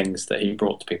all the things that he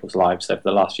brought to people's lives over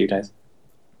the last few days.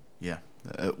 Yeah,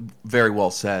 very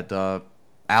well said.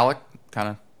 Alec, kind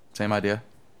of same idea?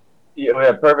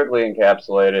 Yeah, perfectly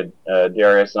encapsulated,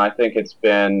 Darius. And I think it's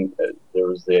been, there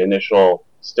was the initial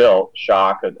still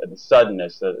shock at the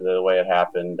suddenness of the way it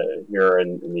happened here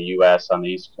in the U.S. on the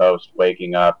East Coast,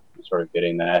 waking up, sort of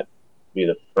getting that be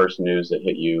the first news that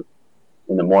hit you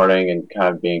in the morning, and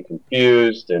kind of being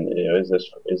confused, and is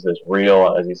this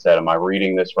real? As you said, am I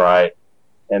reading this right?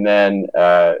 And then,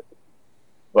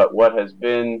 but what has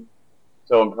been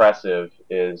so impressive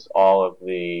is all of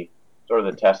the sort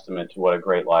of the testament to what a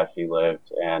great life he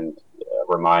lived, and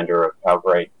a reminder of how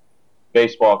great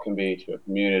baseball can be to a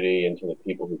community and to the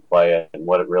people who play it, and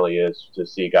what it really is to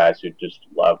see guys who just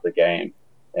love the game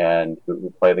and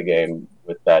who play the game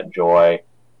with that joy.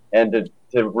 And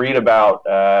to read about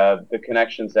the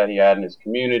connections that he had in his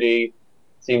community,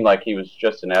 seemed like he was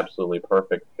just an absolutely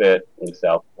perfect fit in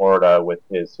South Florida with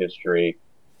his history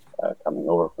coming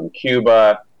over from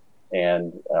Cuba,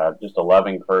 and just a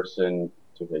loving person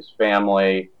to his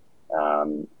family.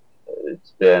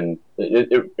 It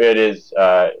is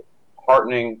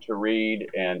heartening to read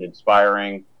and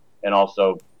inspiring, and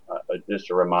also just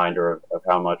a reminder of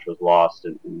how much was lost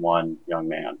in one young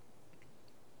man.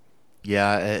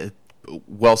 Yeah,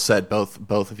 well said, both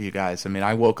of you guys. I mean,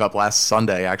 I woke up last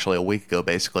Sunday, actually a week ago,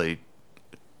 basically,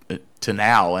 to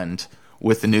now, and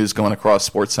with the news going across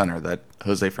SportsCenter that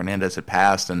Jose Fernandez had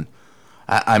passed, and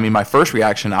I mean, my first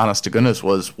reaction, honest to goodness,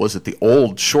 was it the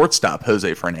old shortstop,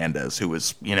 Jose Fernandez, who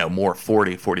was, more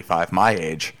 40, 45 my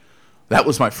age. That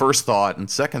was my first thought. And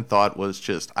second thought was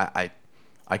just, I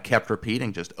kept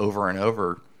repeating just over and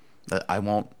over that I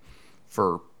won't,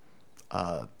 for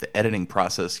the editing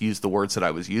process, use the words that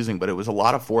I was using, but it was a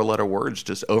lot of four-letter words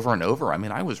just over and over. I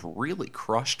mean, I was really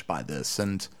crushed by this.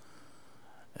 And,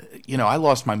 I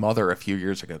lost my mother a few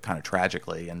years ago, kind of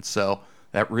tragically. And so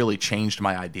that really changed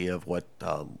my idea of what,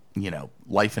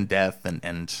 life and death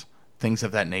and things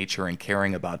of that nature, and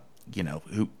caring about,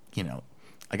 who,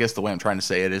 I guess the way I'm trying to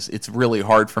say it is, it's really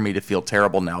hard for me to feel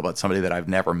terrible now about somebody that I've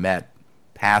never met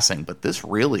passing. But this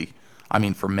really, I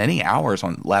mean, for many hours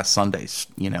on last Sunday,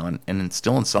 and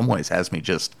still in some ways has me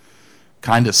just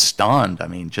kind of stunned.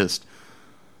 The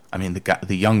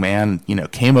young man,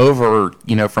 came over,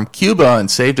 from Cuba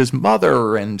and saved his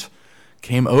mother and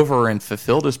came over and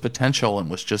fulfilled his potential and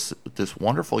was just this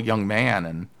wonderful young man.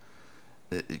 And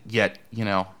yet,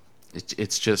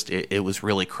 it was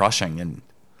really crushing. And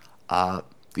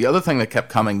the other thing that kept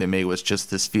coming to me was just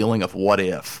this feeling of what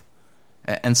if.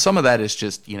 And some of that is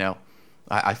just,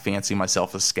 I fancy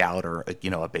myself a scout or,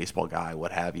 a baseball guy,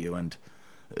 what have you. And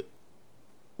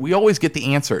we always get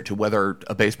the answer to whether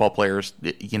a baseball player's,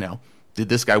 did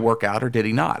this guy work out or did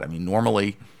he not? I mean,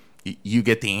 normally you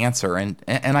get the answer. And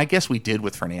I guess we did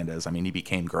with Fernandez. I mean, he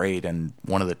became great and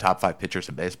one of the top 5 pitchers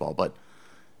in baseball. But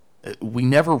we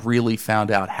never really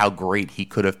found out how great he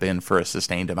could have been for a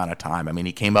sustained amount of time. I mean,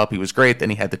 he came up, he was great.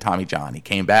 Then he had the Tommy John. He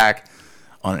came back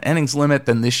on an innings limit.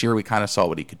 Then this year we kind of saw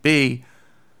what he could be.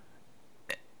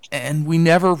 And we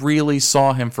never really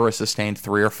saw him for a sustained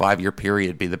 3 or 5 year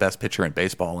period be the best pitcher in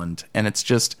baseball. And it's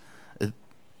just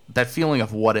that feeling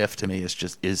of what if to me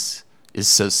is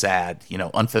so sad,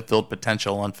 unfulfilled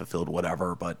potential, unfulfilled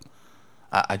whatever. But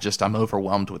I'm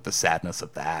overwhelmed with the sadness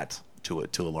of that to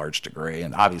a large degree.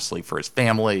 And obviously for his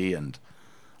family. And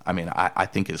I mean, I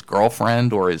think his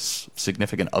girlfriend or his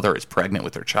significant other is pregnant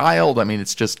with their child. I mean,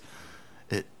 it's just,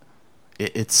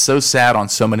 it's so sad on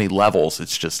so many levels.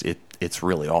 It's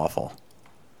really awful.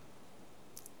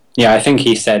 Yeah, I think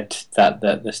he said that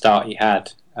the start he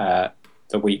had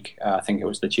the week, I think it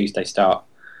was the Tuesday start,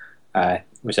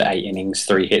 was at 8 innings,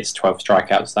 3 hits, 12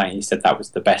 strikeouts. He said that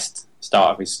was the best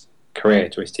start of his career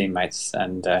to his teammates.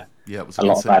 And it was a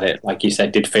lot about it, like you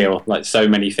said, did feel like so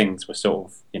many things were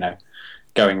sort of,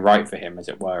 going right for him, as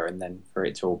it were. And then for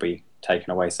it to all be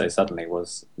taken away so suddenly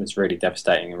was really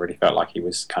devastating, and really felt like he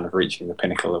was kind of reaching the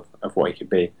pinnacle of what he could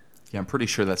be. Yeah, I'm pretty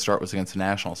sure that start was against the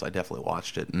Nationals. I definitely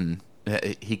watched it, and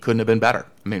he couldn't have been better.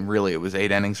 I mean, really, it was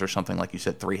 8 innings or something, like you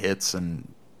said, 3 hits,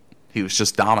 and he was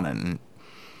just dominant. And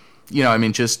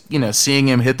just seeing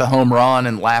him hit the home run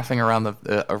and laughing around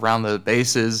the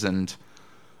bases, and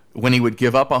when he would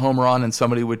give up a home run and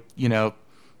somebody would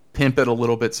pimp it a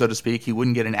little bit, so to speak, he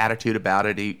wouldn't get an attitude about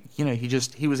it.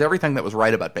 He was everything that was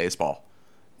right about baseball,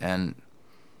 and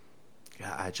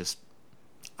I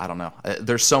don't know.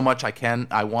 There's so much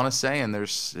I want to say, and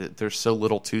there's so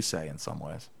little to say in some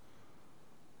ways.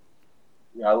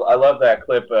 Yeah, I love that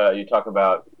clip you talk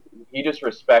about. He just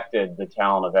respected the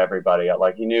talent of everybody.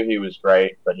 Like, he knew he was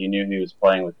great, but he knew he was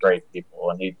playing with great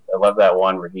people. And I love that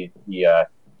one where he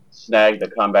snagged the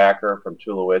comebacker from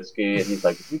Tulowitzki, and he's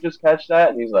like, "Did you just catch that?"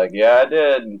 And he's like, "Yeah, I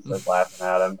did." And he's like laughing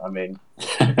at him. I mean,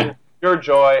 pure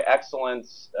joy,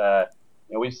 excellence.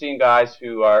 We've seen guys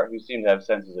who seem to have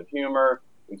senses of humor.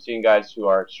 We've seen guys who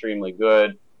are extremely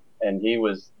good, and he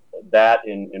was that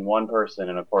in one person,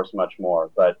 and of course much more.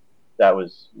 But that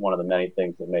was one of the many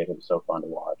things that made him so fun to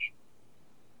watch.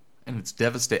 And it's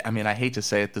devastating. I mean, I hate to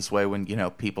say it this way when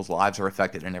people's lives are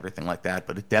affected and everything like that,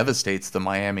 but it devastates the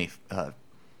Miami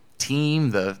team,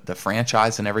 the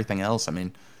franchise, and everything else. I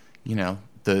mean,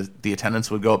 the attendance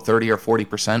would go up 30 or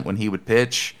 40% when he would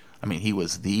pitch. I mean, he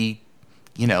was the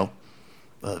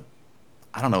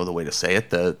I don't know the way to say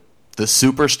it, the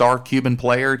superstar Cuban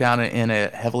player down in a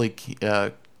heavily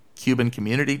Cuban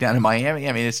community down in Miami.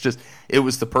 I mean, it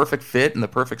was the perfect fit and the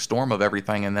perfect storm of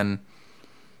everything. And then,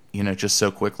 just so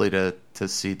quickly to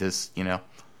see this,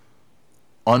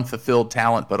 unfulfilled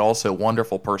talent, but also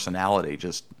wonderful personality.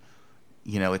 Just,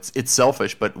 it's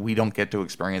selfish, but we don't get to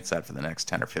experience that for the next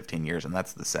 10 or 15 years. And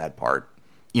that's the sad part,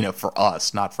 for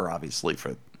us, not for obviously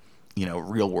for,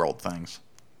 real world things.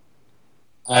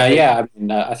 Yeah, I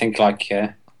mean, I think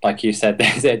like you said,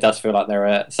 it does feel like there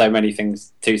are so many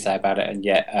things to say about it, and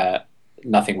yet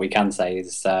nothing we can say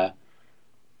is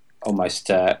almost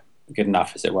good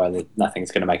enough, as it were. That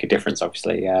nothing's going to make a difference,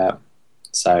 obviously.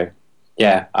 So,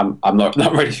 yeah, I'm not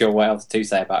really sure what else to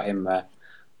say about him. I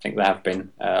think there have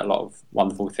been a lot of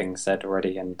wonderful things said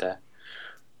already, and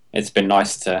it's been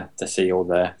nice to see all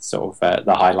the sort of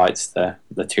the highlights, the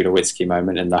Tulowitzki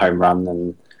moment and the home run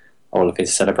and all of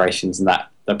his celebrations, and that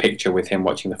the picture with him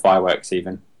watching the fireworks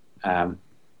even. And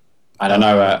I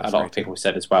know a lot of people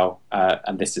said as well,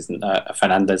 and this isn't a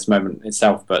Fernandez moment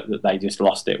itself, but that they just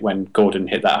lost it when Gordon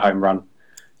hit that home run,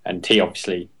 and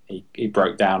he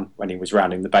broke down when he was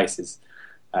rounding the bases,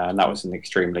 and that was an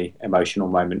extremely emotional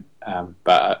moment,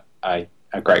 but a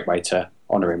great way to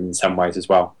honour him in some ways as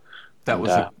well. That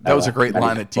was a great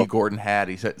line that Dee Gordon had.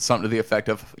 He said something to the effect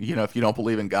of, if you don't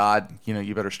believe in God,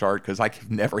 you better start, because I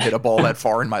could never hit a ball that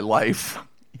far in my life.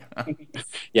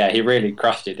 Yeah, he really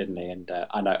crushed it, didn't he? And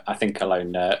I think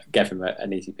Cologne gave him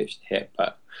an easy pitch to hit,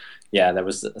 but yeah, there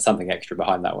was something extra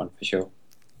behind that one for sure.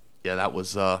 Yeah, that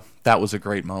was a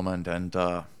great moment, and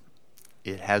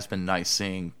it has been nice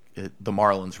seeing the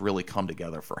Marlins really come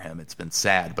together for him. It's been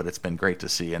sad, but it's been great to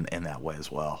see in that way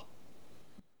as well.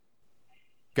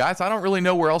 Guys, I don't really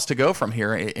know where else to go from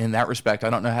here in that respect. I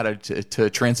don't know how to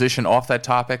transition off that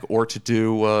topic or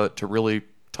to really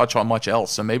touch on much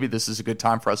else. So maybe this is a good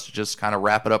time for us to just kind of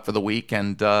wrap it up for the week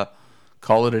and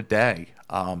call it a day.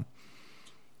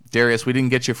 Darius, we didn't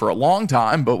get you for a long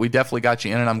time, but we definitely got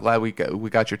you in, and I'm glad we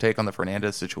got your take on the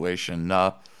Fernandez situation.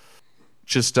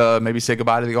 Just maybe say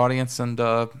goodbye to the audience, and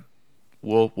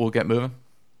we'll get moving.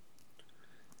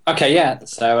 Okay, yeah.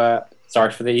 So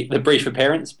sorry for the brief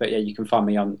appearance, but yeah, you can find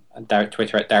me on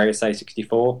Twitter at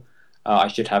DariusA64. I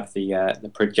should have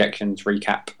the projections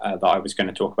recap that I was going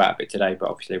to talk about a bit today, but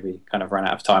obviously we kind of ran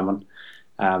out of time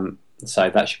on. So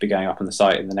that should be going up on the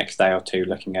site in the next day or two,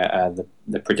 looking at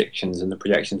the predictions and the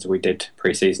projections that we did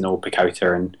pre-season, all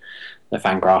Picota and the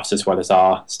Fangraphs, as well as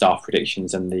our staff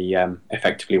predictions and the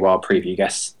Effectively Wild preview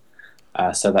guests.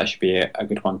 So that should be a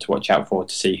good one to watch out for,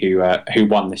 to see who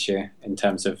won this year in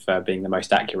terms of being the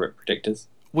most accurate predictors.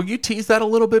 Will you tease that a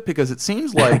little bit? Because it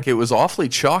seems like it was awfully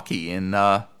chalky in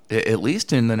at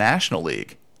least in the National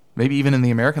League, maybe even in the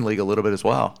American League a little bit as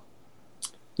well.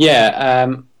 Yeah,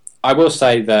 I will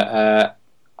say that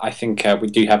I think we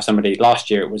do have somebody.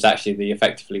 Last year it was actually the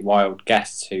Effectively Wild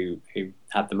guests who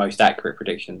had the most accurate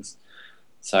predictions.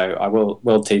 So I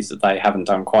will tease that they haven't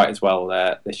done quite as well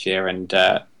this year, and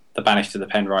the Banished to the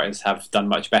Pen writers have done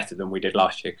much better than we did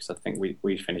last year, because I think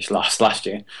we finished last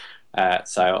year.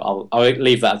 So I'll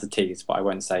leave that as a tease, but I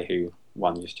won't say who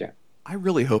won just yet. I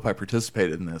really hope I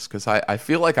participated in this, because I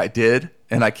feel like I did,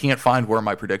 and I can't find where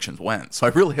my predictions went. So I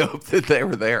really hope that they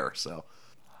were there.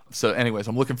 So anyways,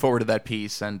 I'm looking forward to that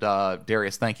piece. And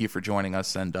Darius, thank you for joining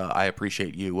us, and I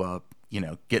appreciate you,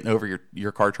 getting over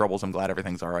your car troubles. I'm glad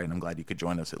everything's all right, and I'm glad you could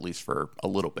join us at least for a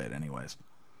little bit anyways.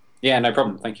 Yeah, no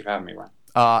problem. Thank you for having me, Ryan.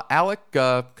 Alec,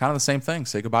 kind of the same thing.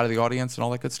 Say goodbye to the audience and all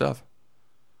that good stuff.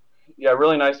 Yeah,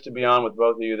 really nice to be on with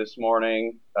both of you this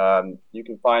morning. You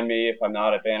can find me, if I'm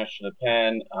not at Banished to the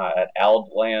Pen, at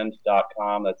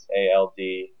aldland.com. That's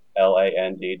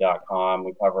ALDLAND.com.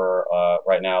 We cover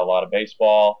right now a lot of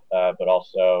baseball, but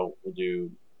also we'll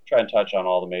try and touch on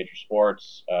all the major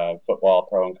sports, football,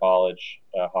 pro and college,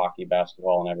 hockey,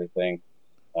 basketball, and everything.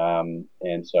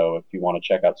 And so if you want to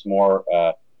check out some more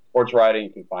sports writing,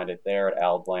 you can find it there at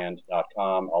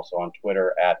aldland.com, also on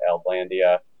Twitter at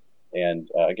aldlandia. And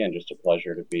again, just a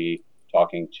pleasure to be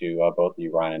talking to both of you,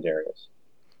 Ryan and Darius.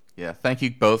 Yeah, thank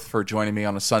you both for joining me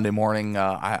on a Sunday morning.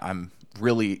 I'm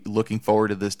really looking forward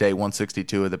to this day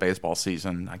 162 of the baseball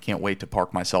season. I can't wait to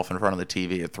park myself in front of the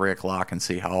TV at 3 o'clock and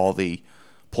see how all the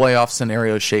playoff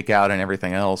scenarios shake out and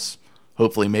everything else.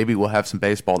 Hopefully, maybe we'll have some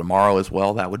baseball tomorrow as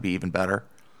well. That would be even better.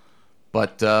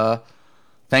 But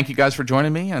thank you guys for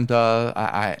joining me, and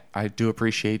I do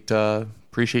appreciate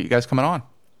you guys coming on.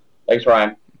 Thanks,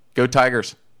 Ryan. Go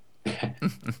Tigers.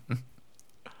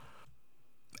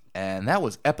 And that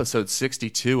was episode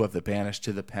 62 of the Banished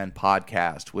to the Pen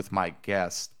podcast with my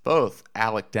guests, both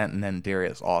Alec Denton and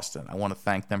Darius Austin. I want to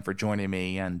thank them for joining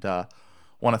me, and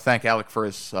want to thank Alec for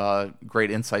his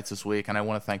great insights this week, and I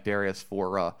want to thank Darius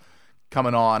for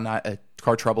coming on.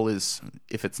 Car trouble is,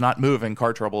 if it's not moving,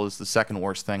 car trouble is the second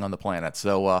worst thing on the planet.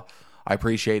 So I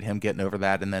appreciate him getting over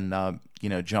that and then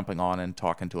jumping on and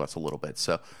talking to us a little bit.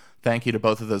 So thank you to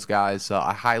both of those guys.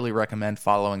 I highly recommend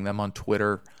following them on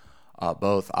Twitter,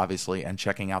 both, obviously, and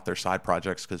checking out their side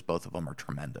projects, because both of them are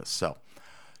tremendous. So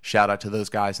shout out to those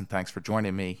guys, and thanks for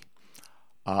joining me.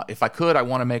 If I could, I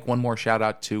want to make one more shout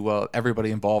out to everybody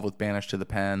involved with Banished to the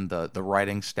Pen, the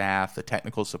writing staff, the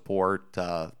technical support,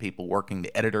 people working,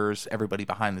 the editors, everybody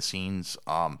behind the scenes.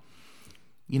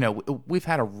 We've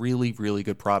had a really, really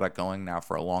good product going now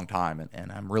for a long time,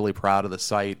 and I'm really proud of the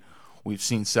site. We've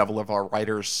seen several of our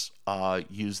writers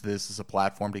use this as a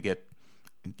platform to get,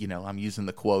 I'm using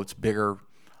the quotes, bigger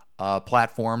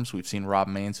platforms. We've seen Rob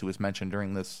Maines, who was mentioned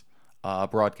during this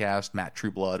broadcast, Matt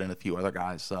Trueblood, and a few other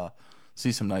guys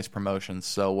see some nice promotions.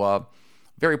 So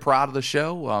very proud of the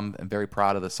show and very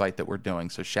proud of the site that we're doing.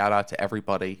 So shout out to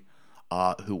everybody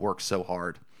who works so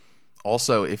hard.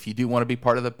 Also, if you do want to be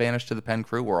part of the Banished to the Pen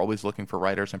crew, we're always looking for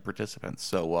writers and participants.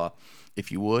 So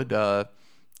if you would,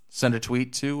 send a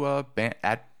tweet to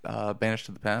at Banished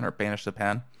to the Pen or Banished to the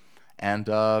Pen, and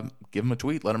give them a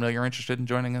tweet. Let them know you're interested in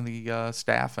joining the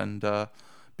staff and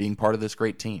being part of this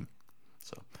great team.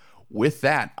 So with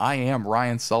that, I am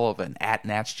Ryan Sullivan at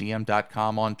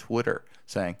NatsGM.com on Twitter,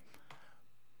 saying,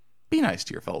 be nice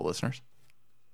to your fellow listeners.